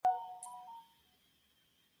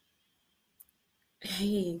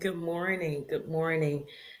Hey, good morning. Good morning.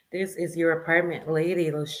 This is your apartment lady,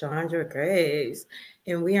 LaShondra Graves,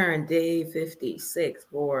 and we are on day 56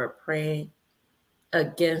 for praying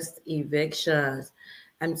against evictions.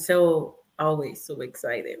 I'm so always so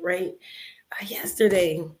excited, right?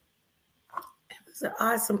 Yesterday, it was an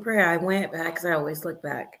awesome prayer. I went back because I always look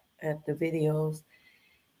back at the videos.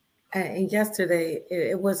 And yesterday,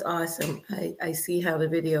 it was awesome. I see how the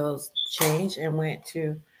videos changed and went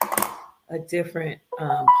to a different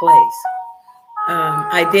place.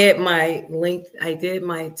 I did my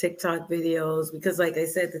TikTok videos because, like I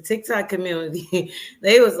said, the TikTok community,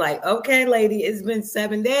 they was like, okay, lady, it's been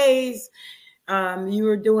 7 days. You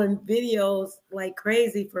were doing videos like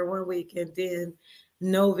crazy for 1 week and then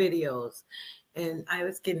no videos. And I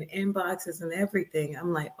was getting inboxes and everything.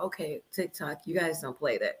 I'm like, okay, TikTok, you guys don't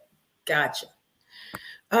play that. Gotcha.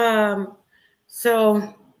 Um,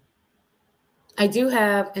 so I do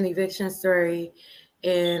have an eviction story,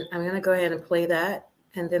 and I'm going to go ahead and play that,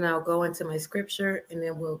 and then I'll go into my scripture, and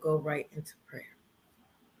then we'll go right into prayer.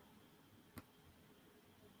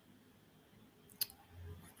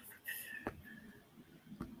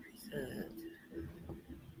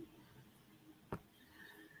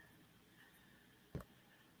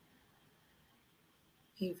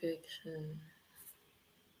 Eviction.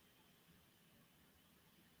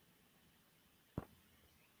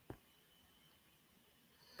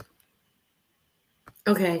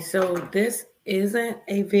 Okay, so this isn't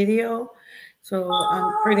a video, so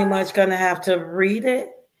I'm pretty much going to have to read it.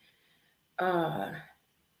 Uh,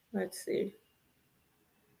 let's see.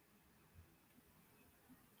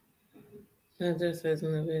 No, this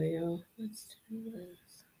isn't a video. Let's do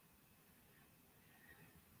this.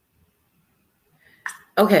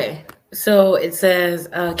 Okay, so it says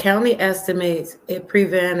county estimates it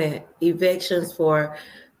prevented evictions for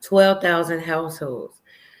 12,000 households.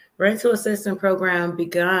 Rental assistance program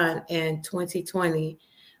begun in 2020,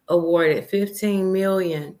 awarded 15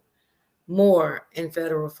 million more in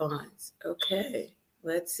federal funds. Okay,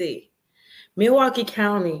 let's see. Milwaukee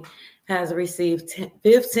County has received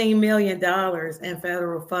 $15 million in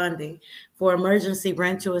federal funding for emergency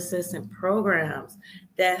rental assistance programs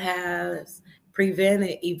that has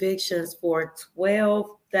prevented evictions for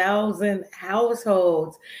 12,000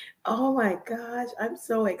 households. Oh my gosh, I'm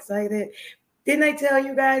so excited. Didn't I tell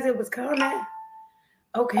you guys it was coming?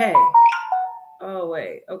 Okay. Oh,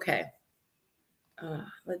 wait. Okay.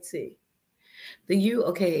 Let's see.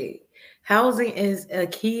 Okay. Housing is a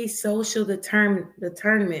key social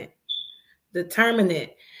determinant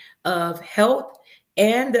of health,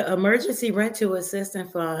 and the emergency rental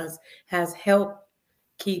assistance funds has helped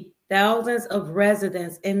keep thousands of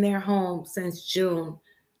residents in their homes since June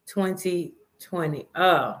 2020.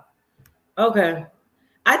 Oh, okay.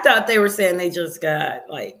 I thought they were saying they just got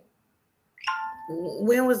like,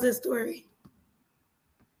 when was this story?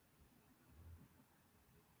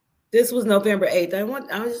 This was November 8th.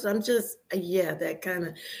 I'm just, yeah, that kind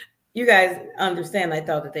of, you guys understand. I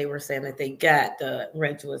thought that they were saying that they got the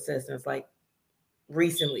rental assistance like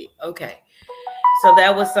recently. Okay. So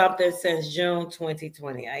that was something since June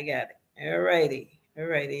 2020. I got it. All righty. All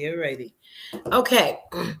righty. All righty. Okay.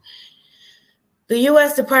 The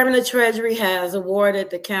U.S. Department of Treasury has awarded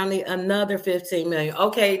the county another 15 million.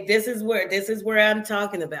 Okay, this is where I'm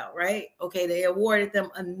talking about, right? Okay, they awarded them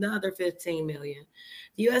another 15 million.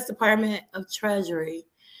 The U.S. Department of Treasury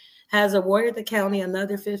has awarded the county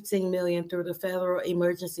another 15 million through the Federal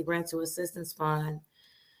Emergency Rental Assistance Fund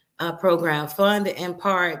program, funded in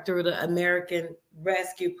part through the American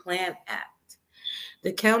Rescue Plan Act.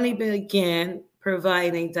 The county began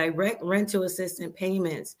providing direct rental assistance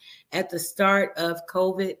payments at the start of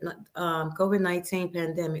COVID-19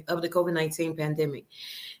 pandemic of the COVID-19 pandemic.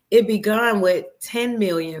 It began with 10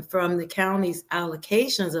 million from the county's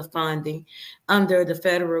allocations of funding under the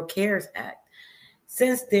Federal CARES Act.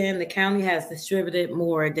 Since then, the county has distributed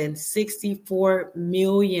more than 64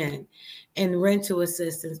 million in rental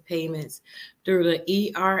assistance payments through the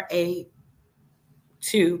ERA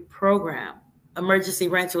 2 program, Emergency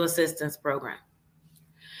Rental Assistance Program,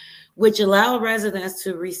 which allow residents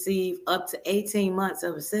to receive up to 18 months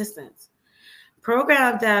of assistance.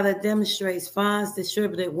 Program data demonstrates funds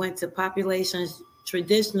distributed went to populations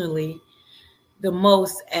traditionally the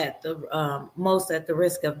most at the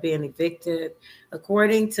risk of being evicted.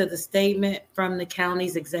 According to the statement from the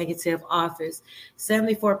county's executive office,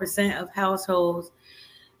 74% of households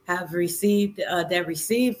have received that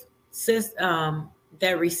received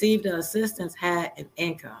the assistance had an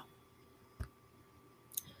income.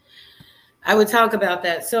 I would talk about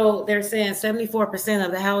that. So they're saying 74%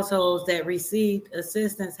 of the households that received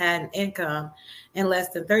assistance had an income, and less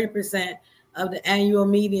than 30% of the annual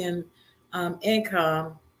median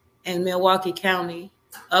income in Milwaukee County,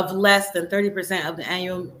 of less than 30% of the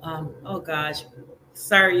annual. Oh gosh,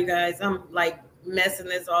 sorry you guys, I'm like messing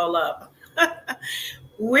this all up.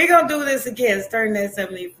 We're gonna do this again, starting at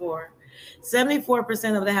 74.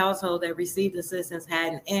 74% of the household that received assistance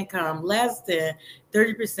had an income less than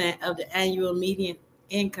 30% of the annual median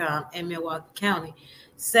income in Milwaukee County.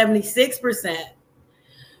 76%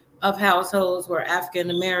 of households were African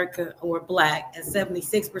American or Black, and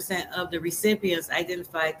 76% of the recipients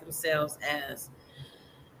identified themselves as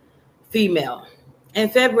female. In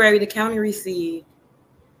February, the county received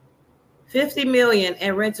 $50 million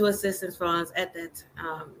in rental assistance funds. At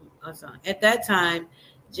that time,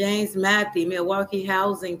 James Matthew, Milwaukee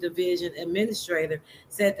Housing Division Administrator,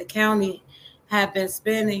 said the county had been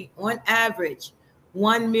spending on average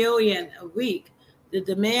 $1 million a week. The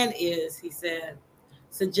demand is, he said,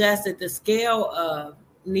 suggested the scale of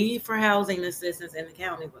need for housing assistance in the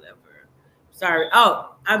county, whatever. Sorry.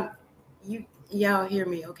 Oh, y'all hear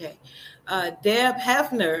me? Okay. Deb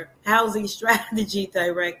Hefner, Housing Strategy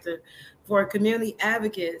Director for Community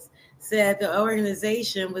Advocates, said the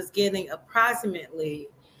organization was getting approximately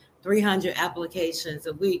 300 applications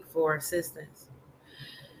a week for assistance.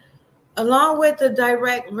 Along with the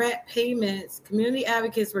direct rent payments, community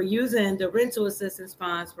advocates were using the rental assistance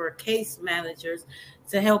funds for case managers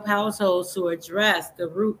to help households to address the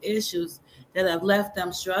root issues that have left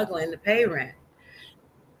them struggling to pay rent.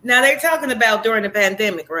 Now, they're talking about during the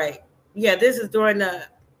pandemic, right? Yeah, this is during the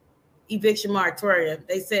eviction moratorium.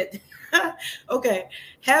 They said, okay,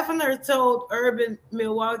 Hefner told Urban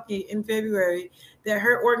Milwaukee in February that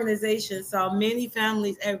her organization saw many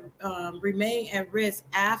families remain at risk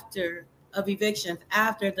of evictions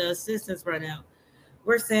after the assistance run out.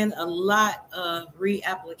 We're seeing a lot of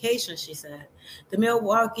reapplications, she said. The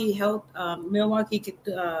Milwaukee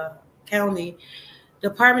County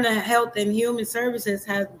Department of Health and Human Services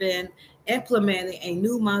has been implementing a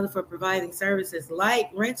new model for providing services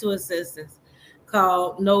like rental assistance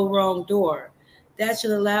called No Wrong Door. That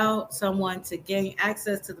should allow someone to gain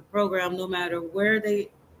access to the program no matter where they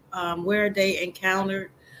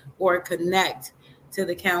encounter or connect to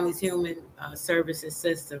the county's human services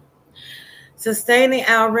system. Sustaining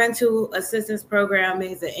our rental assistance program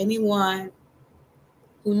means that anyone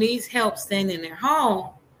who needs help staying in their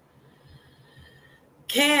home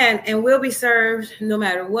can and will be served no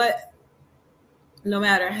matter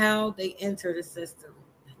how they enter the system.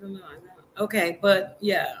 I don't know. Okay, but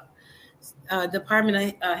yeah.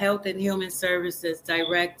 Department of Health and Human Services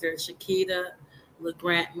Director Shakita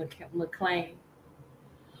LeGrant McLean.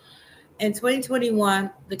 In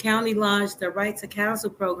 2021, the county launched the Right to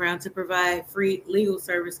Counsel program to provide free legal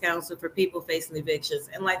service counsel for people facing evictions.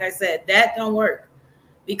 And like I said, that don't work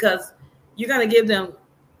because you're going to give them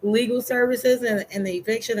legal services and the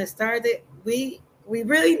eviction has started. We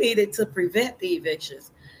really needed to prevent the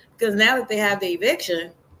evictions because now that they have the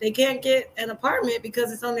eviction, they can't get an apartment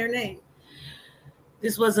because it's on their name.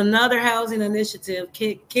 This was another housing initiative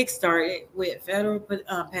kickstarted with federal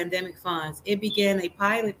pandemic funds. It began a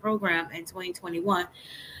pilot program in 2021,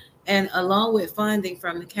 and along with funding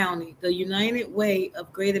from the county, the United Way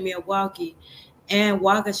of Greater Milwaukee and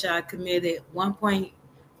Waukesha committed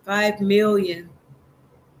 $1.5 million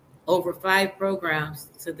over 5 programs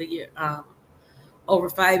to the year, over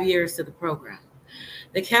 5 years to the program.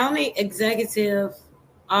 The county executive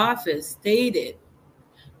office stated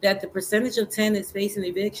that the percentage of tenants facing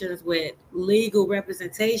evictions with legal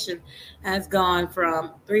representation has gone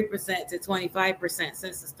from 3% to 25%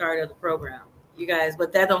 since the start of the program. You guys,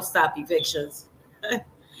 but that don't stop evictions.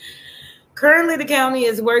 Currently, the county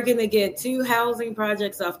is working to get 2 housing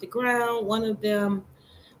projects off the ground. One of them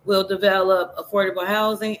will develop affordable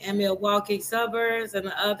housing in Milwaukee suburbs, and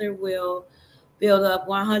the other will build up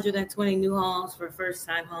 120 new homes for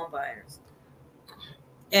first-time home buyers.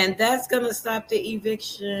 And that's going to stop the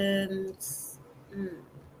evictions.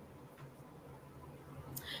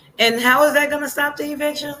 And how is that going to stop the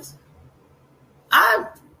evictions? I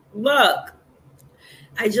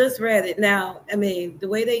just read it. Now, I mean, the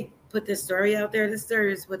way they put this story out there, this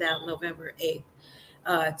story is put out November 8th,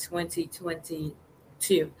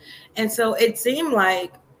 2022. And so it seemed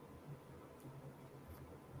like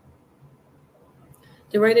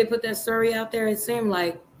the way they put that story out there, it seemed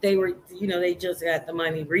like they were, they just got the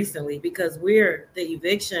money recently because we're the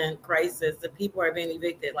eviction crisis. The people are being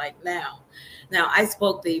evicted like now. Now, I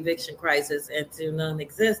spoke the eviction crisis into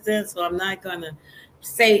non-existence, so I'm not going to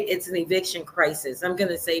say it's an eviction crisis. I'm going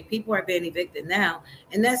to say people are being evicted now.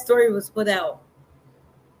 And that story was put out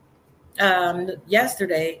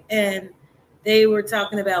yesterday. And They were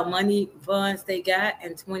talking about money funds they got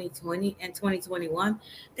in 2020 and 2021.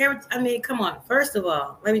 Come on. First of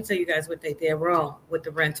all, let me tell you guys what they did wrong with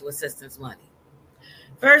the rental assistance money.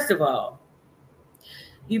 First of all,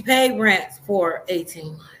 you pay rent for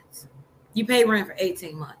 18 months. You pay rent for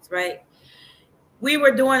 18 months, right? We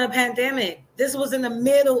were doing a pandemic. This was in the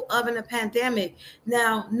middle of a pandemic.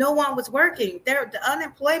 Now, no one was working. The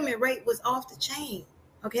unemployment rate was off the chain.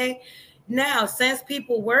 Okay. Now, since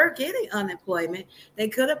people were getting unemployment, they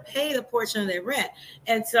could have paid a portion of their rent.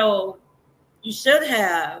 And so you should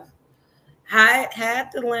have had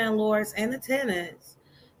the landlords and the tenants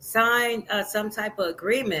sign some type of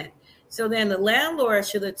agreement. So then the landlord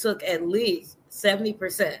should have took at least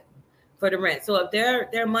 70% for the rent. So if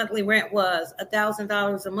their monthly rent was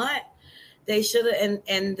 $1,000 a month, they should have,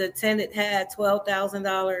 and the tenant had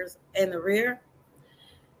 $12,000 in the rear,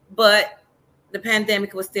 but the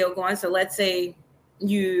pandemic was still going. So let's say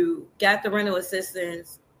you got the rental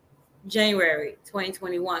assistance January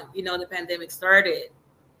 2021. You know, the pandemic started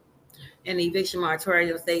and the eviction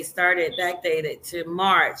moratoriums, they started backdated to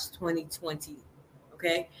March 2020.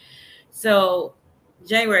 Okay. So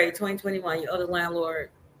January 2021, you owe the landlord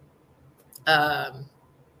 $3,000.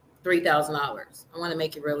 I want to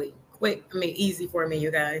make it really quick. Easy for me,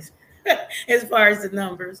 you guys. As far as the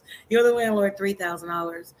numbers, you owe the landlord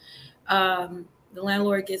 $3,000. The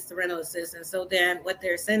landlord gets the rental assistance. So then what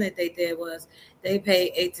they're saying that they did was they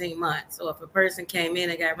paid 18 months. So if a person came in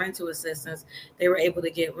and got rental assistance, they were able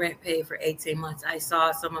to get rent paid for 18 months. I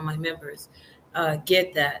saw some of my members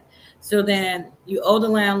get that. So then you owe the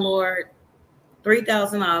landlord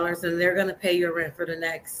 $3,000 and they're going to pay your rent for the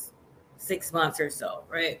next 6 months or so,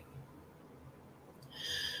 right?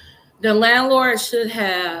 The landlord should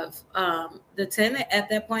have, the tenant at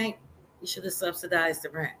that point, you should have subsidized the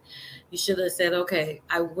rent. You should have said, okay,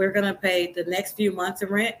 we're going to pay the next few months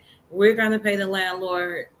of rent. We're going to pay the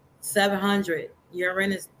landlord $700. Your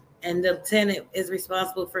rent is, and the tenant is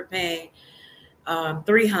responsible for paying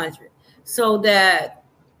 $300. So that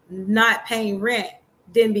not paying rent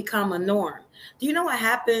didn't become a norm. Do you know what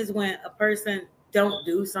happens when a person don't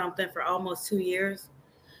do something for almost 2 years?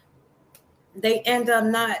 They end up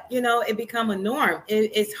not, it become a norm.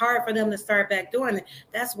 It's hard for them to start back doing it.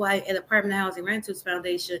 That's why at Apartment Housing Rentals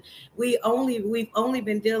Foundation, we've only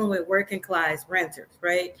been dealing with working class renters,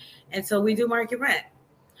 right? And so we do market rent,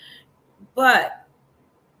 but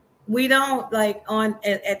we don't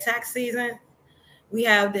at tax season, we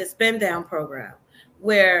have this spend down program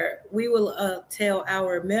where we will tell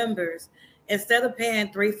our members, instead of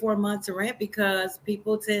paying 3-4 months of rent, because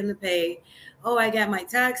people tend to pay, I got my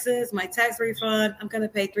taxes, my tax refund, I'm going to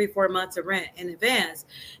pay 3-4 months of rent in advance.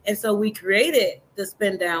 And so we created the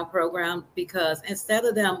spend down program because instead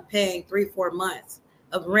of them paying 3-4 months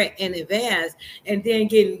of rent in advance and then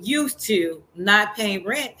getting used to not paying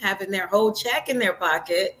rent, having their whole check in their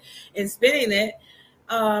pocket and spending it,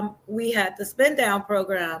 we had the spend down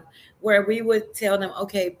program where we would tell them,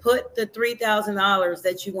 okay, put the $3,000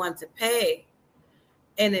 that you want to pay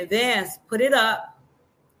in advance, put it up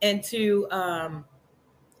into an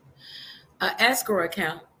escrow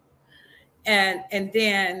account, and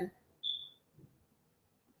then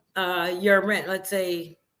your rent, let's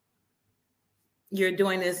say you're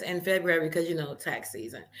doing this in February because tax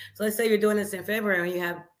season. So let's say you're doing this in February and you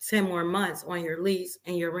have 10 more months on your lease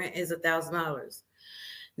and your rent is $1,000,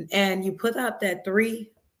 and you put up that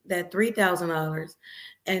 $3,000,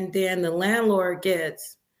 and then the landlord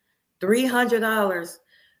gets $300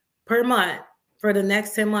 per month for the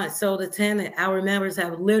next 10 months. So the tenant, our members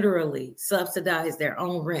have literally subsidized their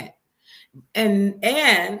own rent.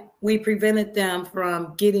 And we prevented them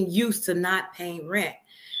from getting used to not paying rent.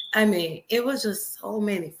 It was just so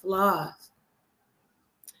many flaws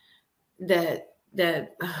that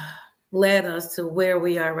led us to where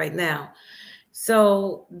we are right now.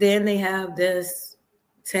 So then they have this,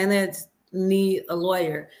 tenants need a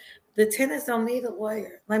lawyer. The tenants don't need a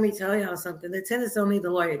lawyer. Let me tell y'all something. The tenants don't need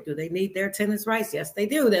a lawyer. Do they need their tenants' rights? Yes, they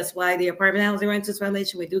do. That's why the Apartment Housing Rentals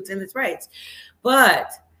Foundation, we do tenants' rights.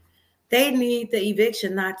 But they need the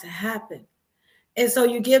eviction not to happen. And so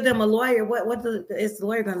you give them a lawyer. What is the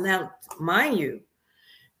lawyer going to now? Mind you,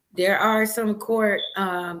 there are some court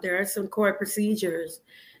procedures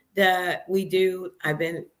that we do. I've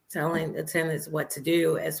been telling the tenants what to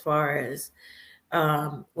do as far as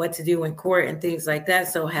what to do in court and things like that.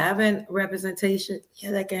 So having representation,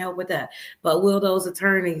 that can help with that. But will those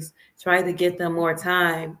attorneys try to get them more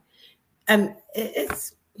time? And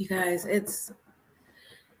you guys,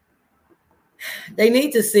 they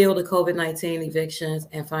need to seal the COVID-19 evictions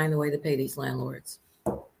and find a way to pay these landlords.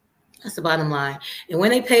 That's the bottom line. And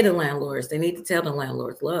when they pay the landlords, they need to tell the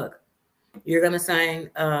landlords, look, You're going to sign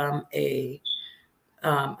an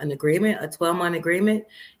agreement, a 12-month agreement.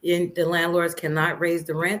 The landlords cannot raise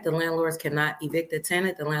the rent. The landlords cannot evict the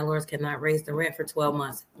tenant. The landlords cannot raise the rent for 12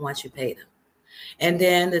 months once you pay them. And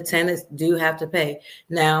then the tenants do have to pay.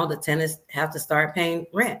 Now the tenants have to start paying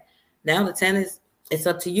rent. Now the tenants, it's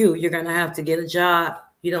up to you. You're going to have to get a job.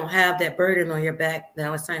 You don't have that burden on your back.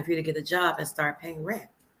 Now it's time for you to get a job and start paying rent.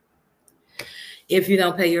 If you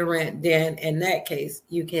don't pay your rent, then in that case,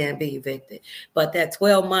 you can be evicted. But that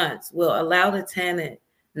 12 months will allow the tenant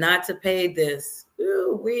not to pay this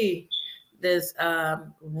rent,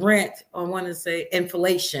 I want to say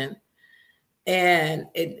inflation, and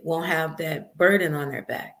it won't have that burden on their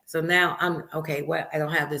back. So now I'm okay. Well, I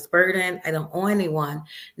don't have this burden. I don't owe anyone.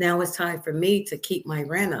 Now it's time for me to keep my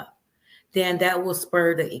rent up. Then that will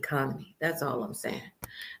spur the economy. That's all I'm saying.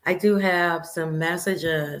 I do have some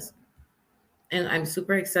messages, and I'm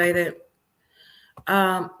super excited.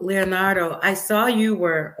 Leonardo, I saw you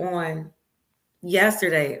were on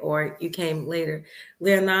yesterday, or you came later.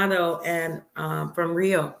 Leonardo and from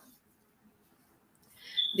Rio.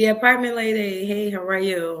 The apartment lady, hey, how are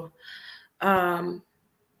you?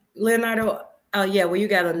 Leonardo, oh yeah, well, you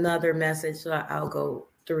got another message, so I'll go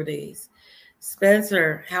through these.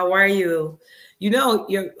 Spencer, how are you? You know,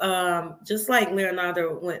 you're just like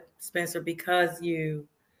Leonardo went, Spencer, because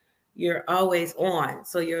you're always on,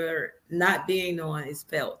 so you're not being on is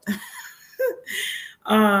felt.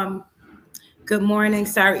 Good morning.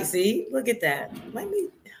 Sorry, see, look at that.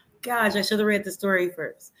 Gosh, I should have read the story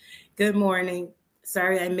first. Good morning.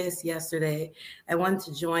 Sorry I missed yesterday. I wanted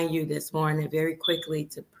to join you this morning very quickly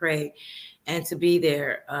to pray and to be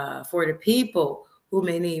there for the people who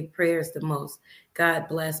may need prayers the most. God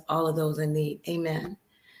bless all of those in need. Amen.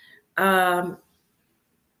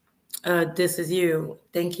 This is you.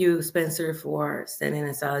 Thank you, Spencer, for standing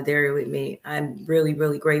in solidarity with me. I'm really,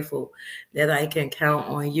 really grateful that I can count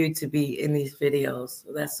on you to be in these videos.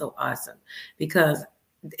 So that's so awesome because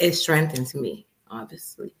it strengthens me,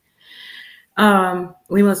 obviously.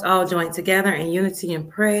 We must all join together in unity and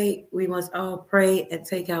pray. We must all pray and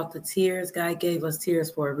take out the tears. God gave us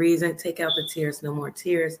tears for a reason. Take out the tears, no more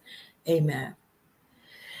tears. Amen.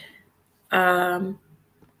 John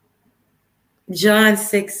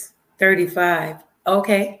 6:35.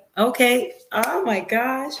 Okay. Oh my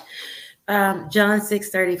gosh. John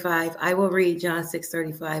 6:35. I will read John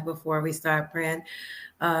 6:35 before we start praying.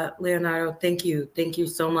 Leonardo, thank you. Thank you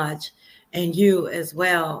so much. And you as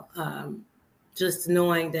well. Just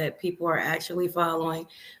knowing that people are actually following,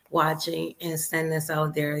 watching, and standing in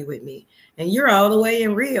solidarity with me. And you're all the way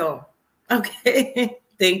in Rio. Okay.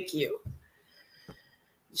 Thank you.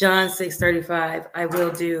 John 6:35. I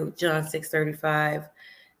will do John 6:35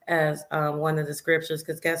 as one of the scriptures,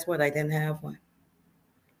 because guess what? I didn't have one.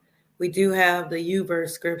 We do have the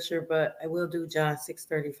U-verse scripture, but I will do John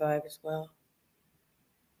 6:35 as well.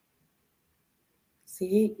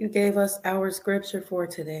 See, you gave us our scripture for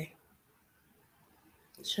today.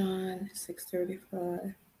 John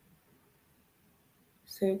 6:35.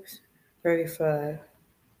 6:35.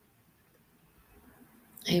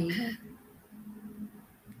 Amen.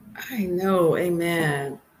 I know.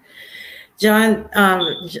 Amen. John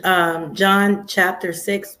chapter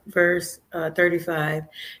 6, verse 35.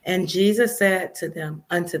 And Jesus said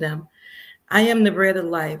unto them, I am the bread of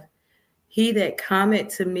life. He that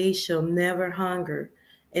cometh to me shall never hunger,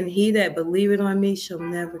 and he that believeth on me shall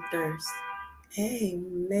never thirst.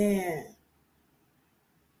 Amen.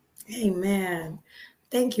 Amen.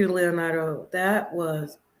 Thank you, Leonardo. That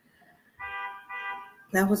was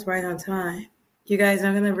right on time. You guys,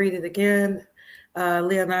 I'm going to read it again.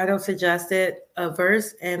 Leonardo suggested a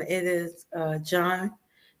verse, and it is John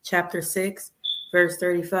chapter 6, verse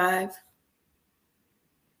 35.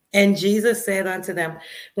 And Jesus said unto them,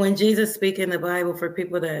 when Jesus speaks in the Bible, for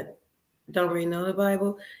people that don't really know the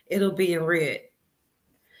Bible, it'll be in red.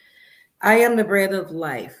 I am the bread of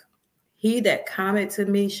life. He that cometh to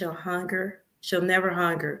me shall never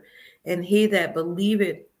hunger, and he that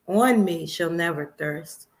believeth on me shall never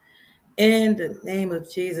thirst. In the name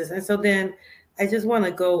of Jesus. And so then I just want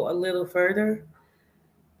to go a little further.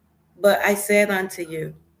 But I said unto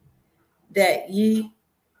you that ye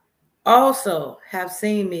also have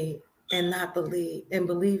seen me and not believe, and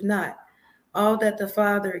believe not. All that the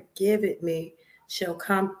Father giveth me shall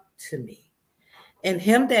come to me. And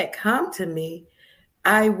him that come to me,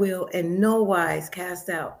 I will in no wise cast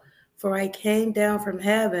out. For I came down from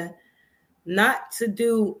heaven not to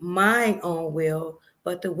do mine own will,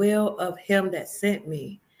 but the will of him that sent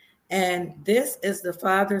me. And this is the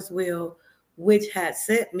Father's will which had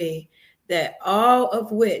sent me, that all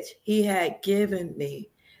of which he had given me,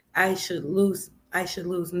 I should lose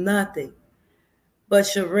nothing, but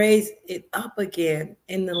shall raise it up again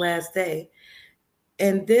in the last day.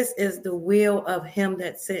 And this is the will of him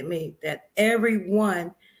that sent me, that every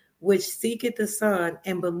one which seeketh the Son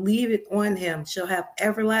and believeth on him shall have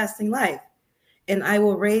everlasting life, and I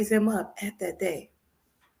will raise him up at that day.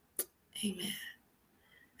 Amen.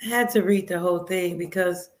 I had to read the whole thing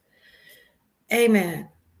because, amen.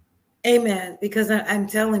 Amen. Because I'm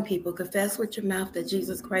telling people, confess with your mouth that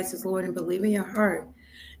Jesus Christ is Lord and believe in your heart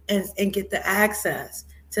and get the access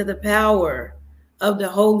to the power of the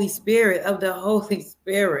Holy Spirit,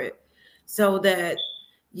 so that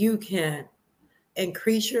you can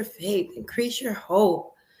increase your faith, increase your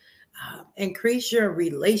hope, increase your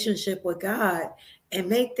relationship with God, and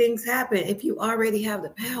make things happen. If you already have the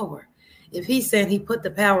power, if he said he put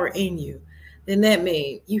the power in you, then that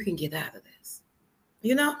means you can get out of this.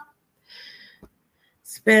 You know?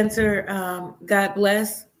 Spencer, God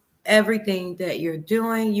bless everything that you're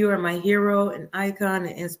doing. You are my hero, an icon,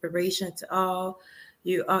 an inspiration to all.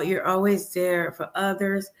 You're always there for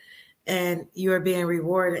others, and you are being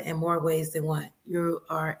rewarded in more ways than one. You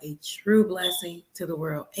are a true blessing to the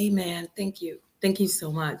world. Amen. Thank you. Thank you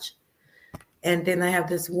so much. And then I have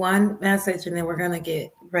this one message, and then we're going to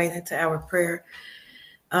get right into our prayer.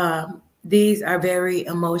 These are very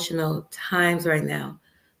emotional times right now.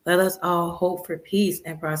 Let us all hope for peace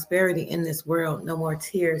and prosperity in this world. No more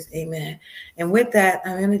tears. Amen. And with that,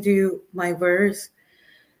 I'm going to do my verse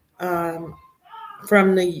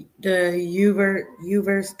from the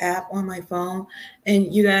Uverse app on my phone.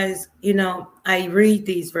 And you guys, I read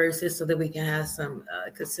these verses so that we can have some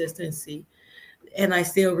consistency. And I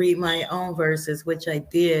still read my own verses, which I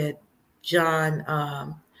did, John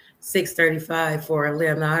 6:35 for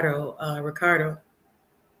Leonardo Ricardo.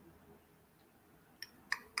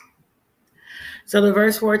 So the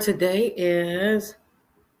verse for today is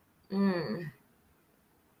 1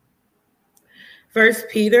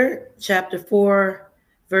 Peter chapter 4,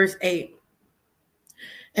 verse 8.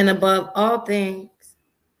 And above all things,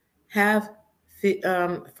 have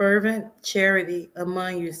fervent charity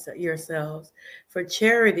among yourselves, for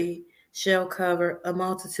charity shall cover a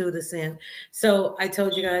multitude of sin. So I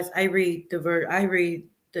told you guys, I read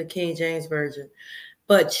the King James Version,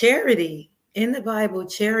 but charity in the Bible,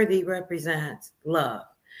 charity represents love.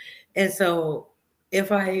 And so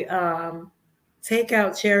if I take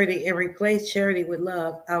out charity and replace charity with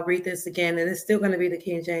love, I'll read this again, and it's still going to be the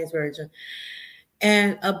King James Version.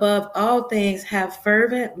 And above all things, have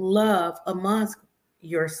fervent love amongst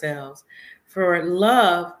yourselves, for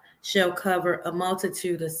love shall cover a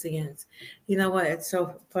multitude of sins. You know what? It's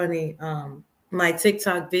so funny. My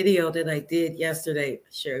TikTok video that I did yesterday, I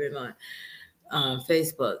shared it on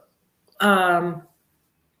Facebook.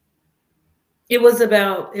 It was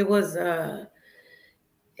about love.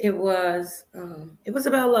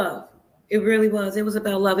 It really was. It was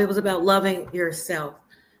about love. It was about loving yourself.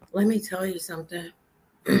 Let me tell you something.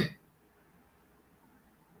 You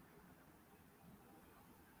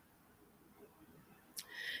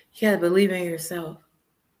got to believe in yourself.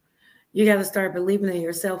 You got to start believing in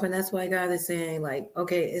yourself. And that's why God is saying, like,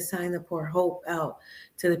 okay, it's time to pour hope out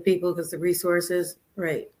to the people because the resources,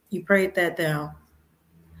 right? You prayed that down.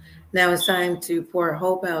 Now it's time to pour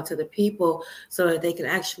hope out to the people so that they can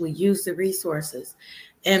actually use the resources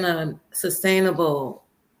in a sustainable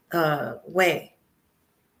way.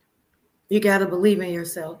 You got to believe in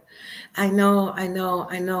yourself. I know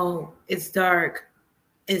it's dark.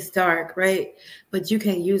 It's dark, right? But you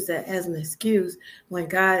can't use that as an excuse when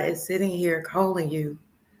God is sitting here calling you,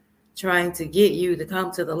 trying to get you to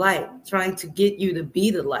come to the light, trying to get you to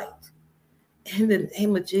be the light. In the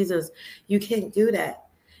name of Jesus, you can't do that.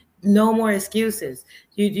 No more excuses.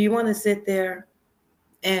 Do you want to sit there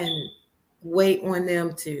and wait on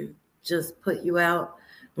them to just put you out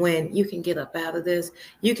when you can get up out of this?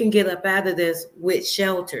 You can get up out of this with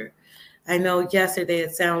shelter. I know yesterday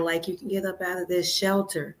it sounded like you can get up out of this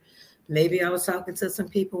shelter. Maybe I was talking to some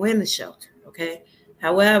people in the shelter, okay?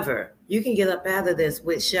 However, you can get up out of this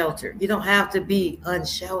with shelter. You don't have to be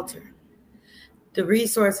unsheltered. The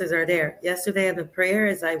resources are there. Yesterday in the prayer,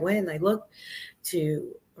 as I went and I looked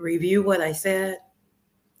to review what I said,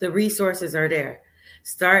 the resources are there.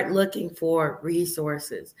 Start looking for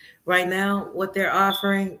resources. Right now, what they're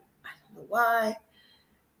offering, I don't know why,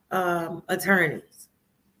 attorneys.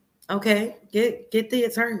 Okay, get the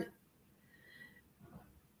attorney.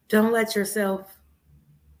 Don't let yourself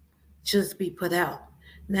just be put out.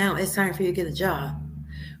 Now it's time for you to get a job.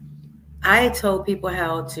 I told people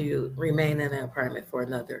how to remain in an apartment for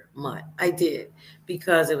another month. I did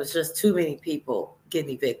because it was just too many people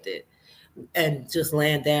getting evicted and just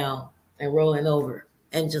laying down and rolling over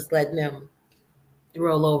and just letting them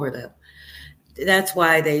roll over them. that's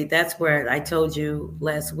where I told you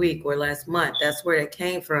last week or last month, that's where it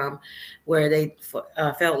came from, where they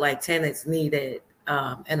felt like tenants needed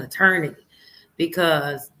an attorney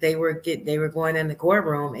because they were going in the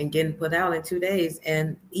courtroom and getting put out in 2 days.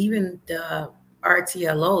 And even the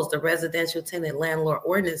RTLOs, the residential tenant landlord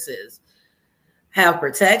ordinances, have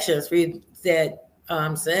protections for you that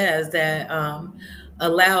says that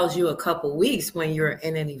allows you a couple weeks when you're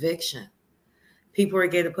in an eviction. People are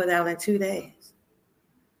getting put out in 2 days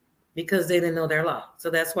because they didn't know their law. So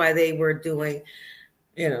that's why they were doing,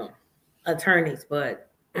 attorneys. But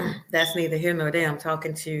that's neither here nor there. I'm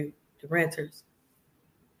talking to the renters.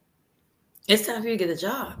 It's time for you to get a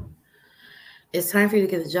job. It's time for you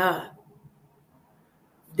to get a job.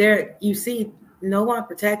 There, you see, no one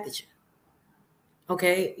protected you.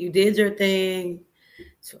 Okay, you did your thing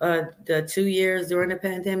the 2 years during the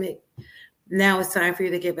pandemic. Now it's time for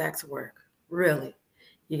you to get back to work. Really,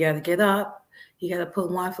 you got to get up. You got to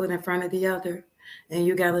put one foot in front of the other, and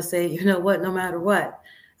you got to say, you know what? No matter what,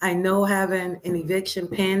 I know having an eviction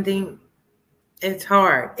pending, it's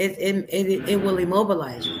hard. It will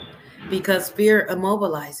immobilize you because fear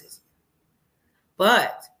immobilizes.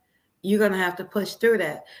 But you're going to have to push through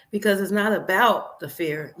that because it's not about the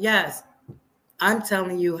fear. Yes, I'm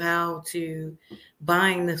telling you how to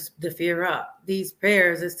bind the fear up. These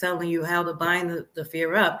prayers is telling you how to bind the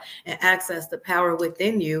fear up and access the power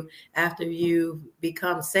within you after you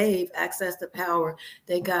become saved, access the power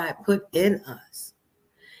that God put in us.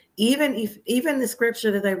 Even the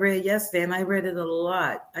scripture that I read yesterday, and I read it a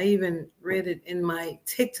lot. I even read it in my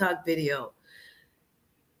TikTok video.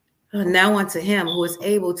 Now unto him who is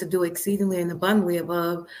able to do exceedingly and abundantly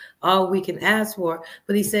above all we can ask for.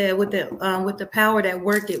 But he said, with the power that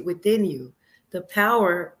worketh within you, the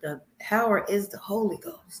power is the Holy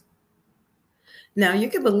Ghost. Now you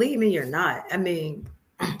can believe me or not. I mean,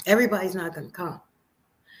 everybody's not going to come.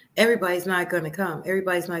 Everybody's not going to come.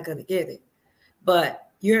 Everybody's not going to get it. But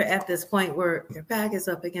you're at this point where your back is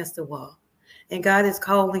up against the wall, and God is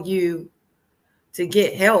calling you to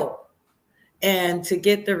get help. And to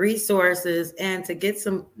get the resources and to get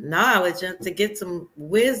some knowledge and to get some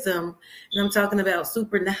wisdom. And I'm talking about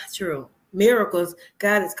supernatural miracles.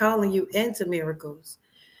 God is calling you into miracles.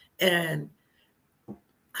 And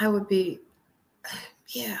I would be,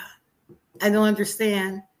 I don't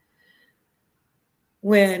understand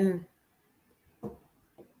when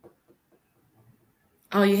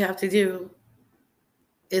all you have to do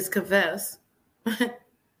is confess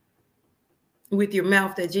with your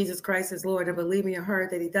mouth that Jesus Christ is Lord and believe in your heart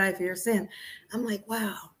that he died for your sin. I'm like,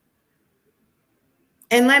 wow.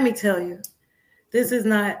 And let me tell you, this is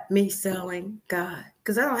not me selling God,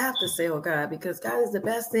 because I don't have to sell God, because God is the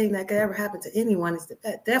best thing that could ever happen to anyone. It's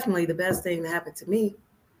definitely the best thing that happened to me.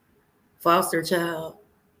 Foster child,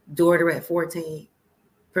 daughter at 14,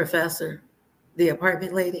 professor, the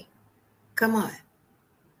apartment lady. Come on.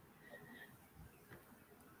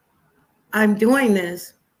 I'm doing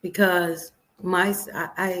this because I'm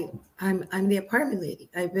the apartment lady.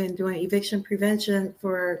 I've been doing eviction prevention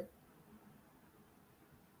for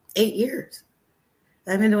 8 years.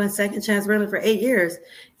 I've been doing second chance rental for 8 years.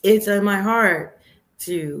 It's in my heart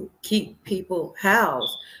to keep people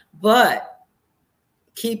housed, but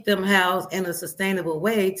keep them housed in a sustainable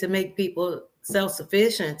way to make people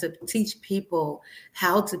self-sufficient, to teach people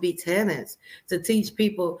how to be tenants, to teach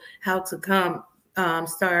people how to come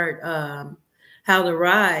start how to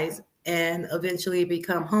rise and eventually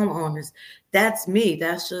become homeowners. That's me.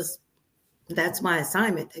 That's my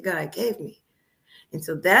assignment that God gave me. And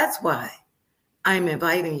so that's why I'm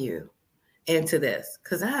inviting you into this,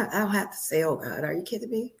 because I don't have to say, oh God, are you kidding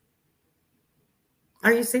me?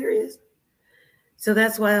 Are you serious? So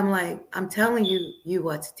that's why I'm like, I'm telling you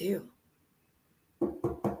what to do.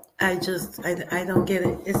 I don't get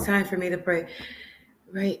it. It's time for me to pray.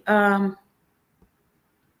 Right.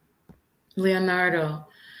 Leonardo,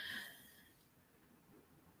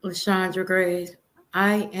 Lashandra Grace,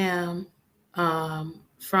 I am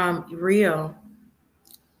from Rio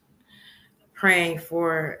praying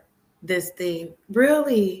for this thing.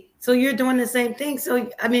 Really? So you're doing the same thing? So,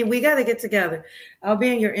 I mean, we got to get together. I'll be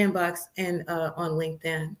in your inbox and on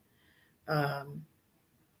LinkedIn. I'll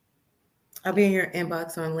be in your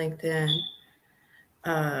inbox on LinkedIn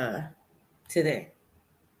today.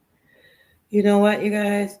 You know what, you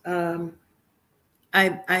guys?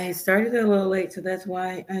 I started a little late, so that's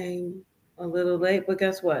why I'm a little late. But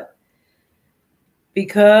guess what?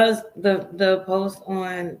 Because the post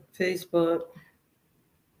on Facebook,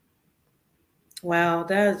 wow,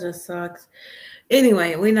 that just sucks.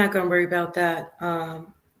 Anyway, we're not gonna worry about that.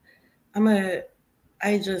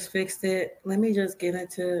 I just fixed it. Let me just get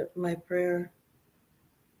into my prayer.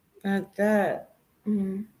 At that.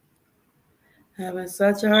 Mm. Having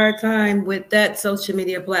such a hard time with that social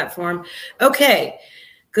media platform. Okay.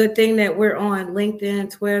 Good thing that we're on LinkedIn,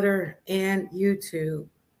 Twitter, and YouTube.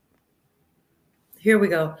 Here we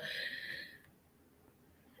go.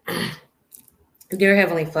 Dear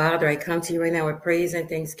Heavenly Father, I come to you right now with praise and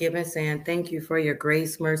thanksgiving, saying thank you for your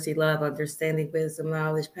grace, mercy, love, understanding, wisdom,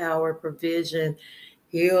 knowledge, power, provision,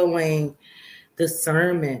 healing,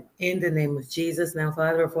 discernment in the name of Jesus. Now,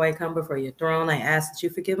 Father, before I come before your throne, I ask that you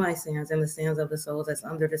forgive my sins and the sins of the souls that's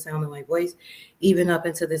under the sound of my voice, even up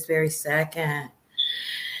into this very second.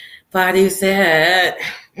 Father, you said,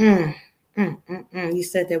 you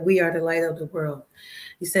said that we are the light of the world.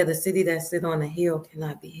 You said the city that sit on a hill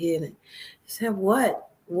cannot be hidden. You said, what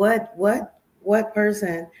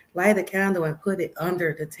person light a candle and put it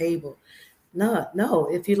under the table? No.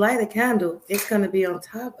 If you light a candle, it's going to be on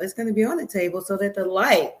top. It's going to be on the table so that the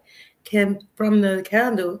light from the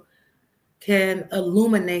candle can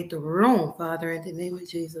illuminate the room, Father, in the name of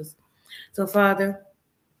Jesus. So, Father,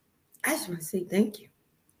 I just want to say thank you.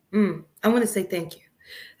 I want to say thank you.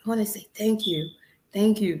 I want to say thank you.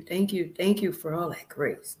 Thank you for all that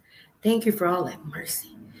grace. Thank you for all that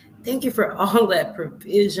mercy. Thank you for all that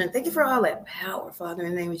provision. Thank you for all that power, Father,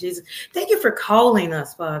 in the name of Jesus. Thank you for calling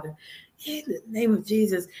us, Father, in the name of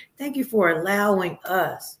Jesus. Thank you for allowing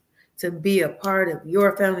us to be a part of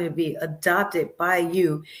your family, to be adopted by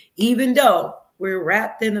you, even though we're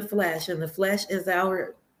wrapped in the flesh, and the flesh is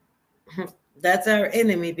that's our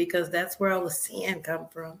enemy, because that's where all the sin come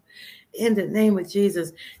from. In the name of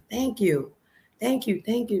Jesus, thank you. Thank you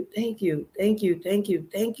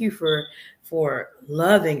for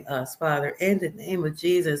loving us, Father, in the name of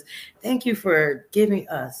Jesus. Thank you for giving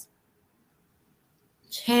us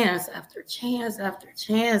chance after chance after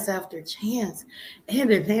chance after chance in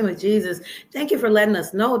the name of Jesus. Thank you for letting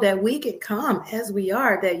us know that we can come as we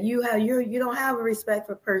are, that you don't have a respect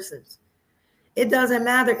for persons. It doesn't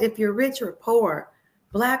matter if you're rich or poor,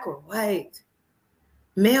 black or white,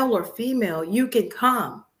 male or female, you can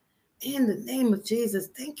come in the name of Jesus.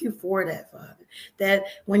 Thank you for that, Father. That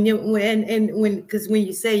when you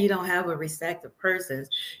say you don't have a respect of persons,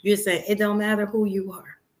 you're saying it don't matter who you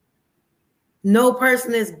are. No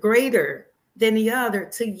person is greater than the other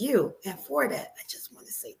to you. And for that, I just want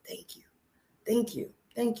to say thank you. Thank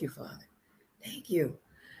you, Father.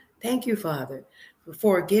 Thank you, Father,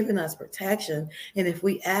 for giving us protection. And if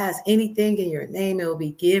we ask anything in your name, it will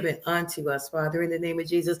be given unto us, Father, in the name of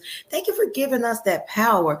Jesus. Thank you for giving us that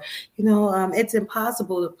power. It's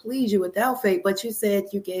impossible to please you without faith, but you said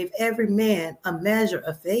you gave every man a measure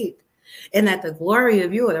of faith, and that the glory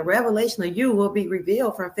of you or the revelation of you will be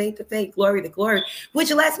revealed from faith to faith, glory to glory,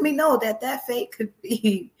 which lets me know that faith could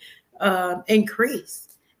be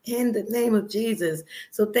increased in the name of Jesus.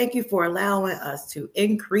 So thank you for allowing us to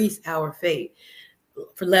increase our faith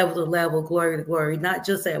for level to level, glory to glory, not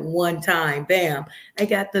just at one time, bam, I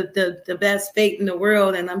got the best faith in the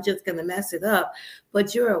world and I'm just going to mess it up.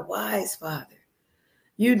 But you're a wise Father.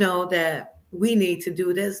 You know that we need to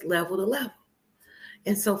do this level to level.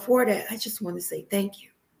 And so for that, I just want to say thank you.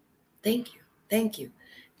 Thank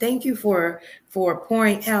you for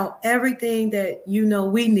pouring out everything that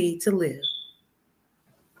we need to live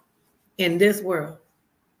in this world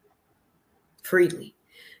freely.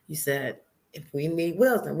 You said, if we need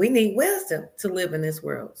wisdom to live in this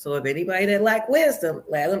world. So if anybody that lack wisdom,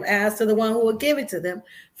 let them ask to the one who will give it to them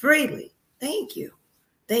freely. Thank you,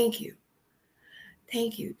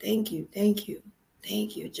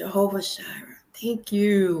 Jehovah Jireh. Thank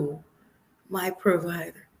you, my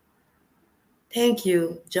provider. Thank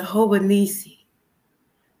you, Jehovah Nissi.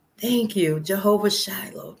 Thank you, Jehovah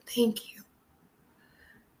Shiloh. Thank you,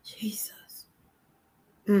 Jesus.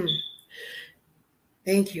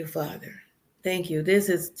 Thank you, Father. Thank you. This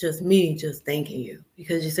is just me just thanking you,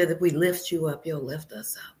 because you said if we lift you up, you'll lift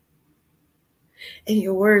us up. And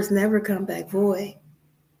your words never come back void.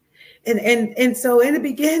 And so in the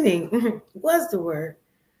beginning was the Word,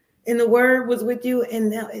 and the Word was with you,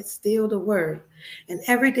 and now it's still the Word. And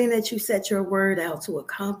everything that you set your word out to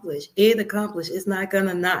accomplish, it accomplished. It's not going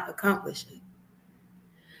to not accomplish it.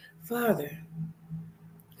 Father,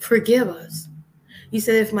 forgive us. You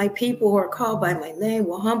said, if my people who are called by my name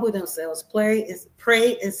will humble themselves, pray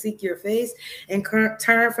and seek your face and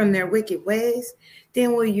turn from their wicked ways,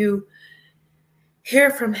 then will you hear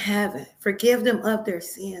from heaven, forgive them of their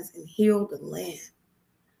sins, and heal the land.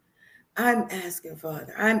 I'm asking,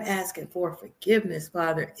 Father, for forgiveness,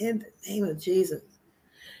 Father, in the name of Jesus.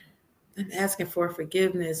 I'm asking for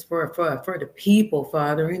forgiveness for the people,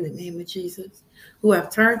 Father, in the name of Jesus, who have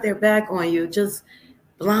turned their back on you, just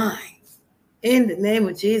blind. In the name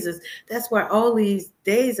of Jesus. That's why all these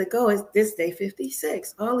days ago, it's this day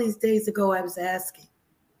 56. All these days ago, I was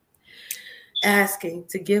asking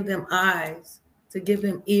to give them eyes, to give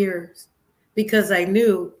them ears, because I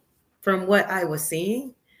knew from what I was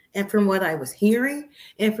seeing and from what I was hearing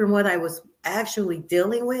and from what I was actually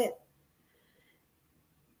dealing with,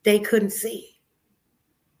 they couldn't see.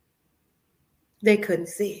 They couldn't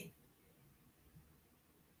see.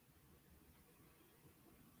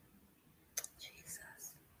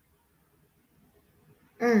 Jesus.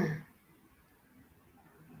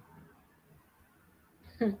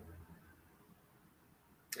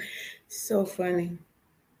 So funny.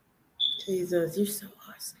 Jesus, you're so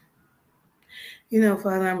awesome. You know,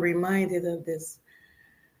 Father, I'm reminded of this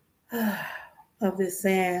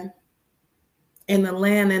saying, in the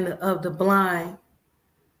land of the blind,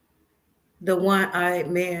 the one-eyed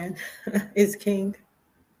man is king.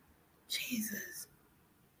 Jesus.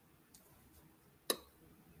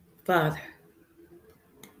 Father,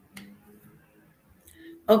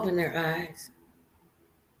 open their eyes.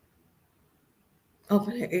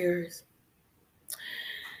 Open their ears.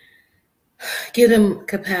 Give them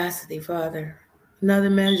capacity, Father. Another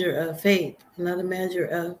measure of faith. Another measure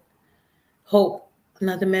of hope.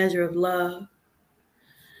 Another measure of love.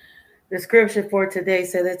 The scripture for today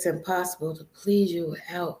said it's impossible to please you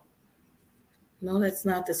without. No, that's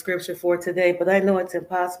not the scripture for today, but I know it's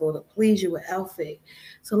impossible to please you without faith.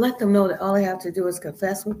 So let them know that all they have to do is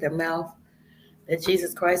confess with their mouth that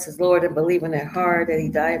Jesus Christ is Lord and believe in their heart that he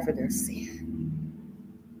died for their sin.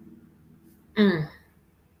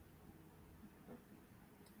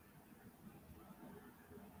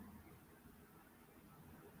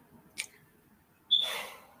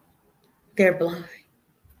 They're blind.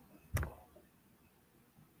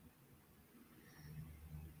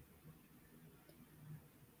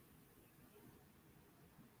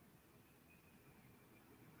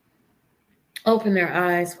 Open their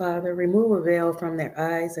eyes, Father. Remove a veil from their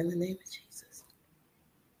eyes in the name of Jesus.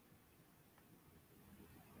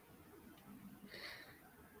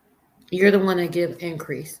 You're the one that gives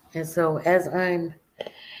increase. And so as I'm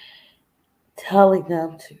telling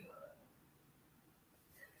them to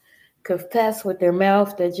confess with their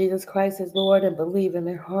mouth that Jesus Christ is Lord and believe in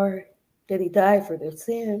their heart that he died for their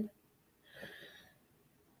sin,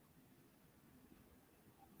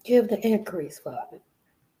 give the increase, Father.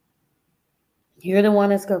 You're the one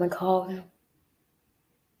that's going to call them.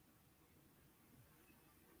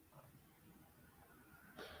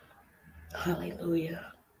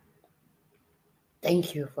 Hallelujah.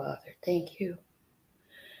 Thank you, Father. Thank you.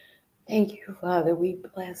 Thank you, Father. We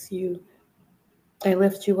bless you. I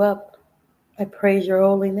lift you up. I praise your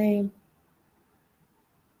holy name.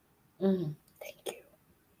 Thank you.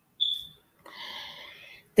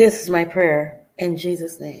 This is my prayer in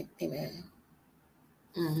Jesus' name. Amen.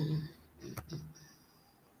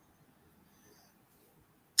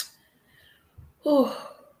 Oh,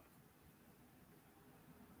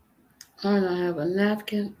 I don't have a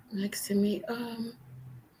napkin next to me.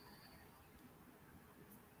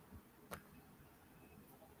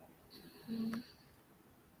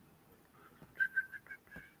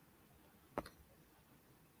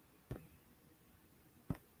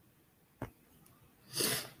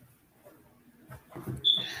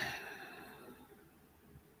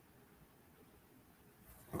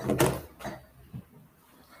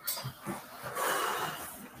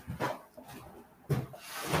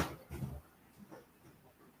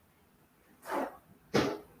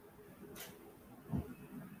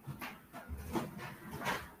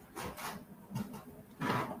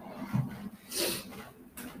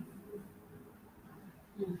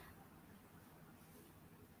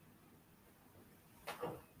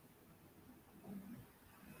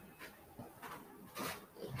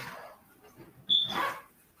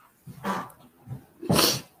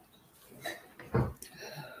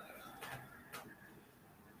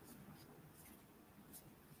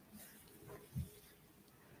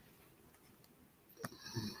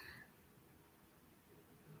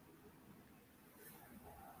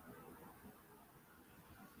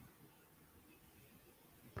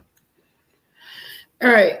 All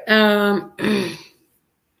right.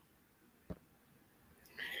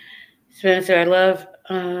 Spencer, I love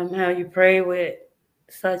how you pray with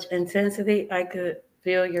such intensity. I could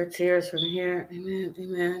feel your tears from here. Amen.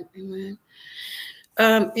 Amen.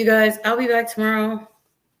 Amen. You guys, I'll be back tomorrow,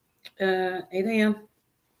 8 a.m.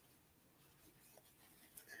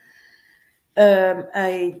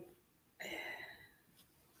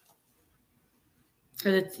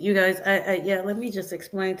 You guys, yeah, let me just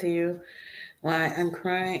explain to you why I'm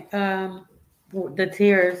crying. Why the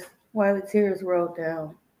tears rolled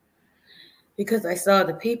down. because I saw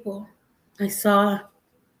the people. I saw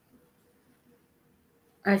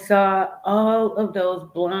all of those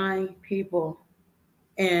blind people,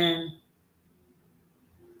 and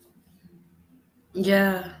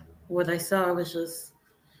yeah, what I saw was just,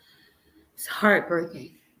 it's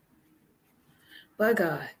heartbreaking. But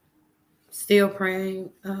God, still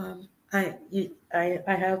praying. I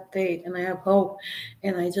have faith and I have hope,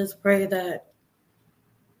 and I just pray that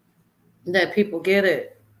people get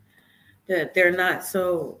it, that their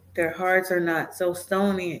hearts are not so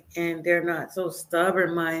stony, and they're not so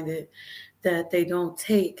stubborn minded, that they don't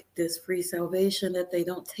take this free salvation, that they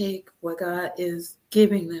don't take what God is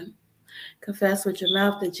giving them. Confess with your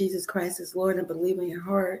mouth that Jesus Christ is Lord and believe in your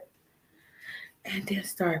heart, and then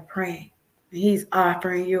start praying. He's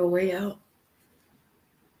offering you a way out.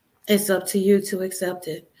 It's up to you to accept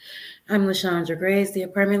it. I'm LaShondra Grace, the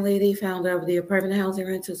apartment lady, founder of the Apartment Housing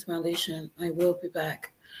Rentals Foundation. I will be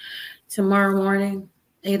back tomorrow morning,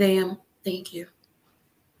 8 a.m. Thank you.